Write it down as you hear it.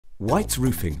White's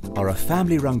Roofing are a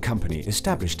family-run company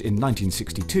established in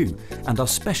 1962 and are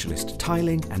specialist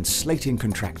tiling and slating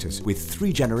contractors with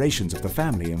 3 generations of the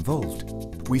family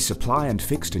involved. We supply and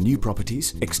fix to new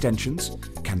properties, extensions,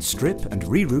 can strip and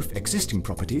re-roof existing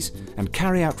properties and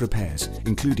carry out repairs,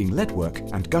 including lead work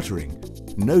and guttering.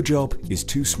 No job is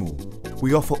too small.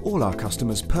 We offer all our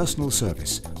customers personal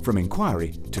service, from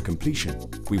inquiry to completion.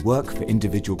 We work for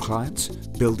individual clients,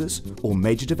 builders or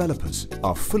major developers,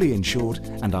 are fully insured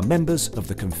and are members of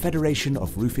the Confederation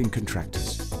of Roofing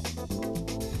Contractors.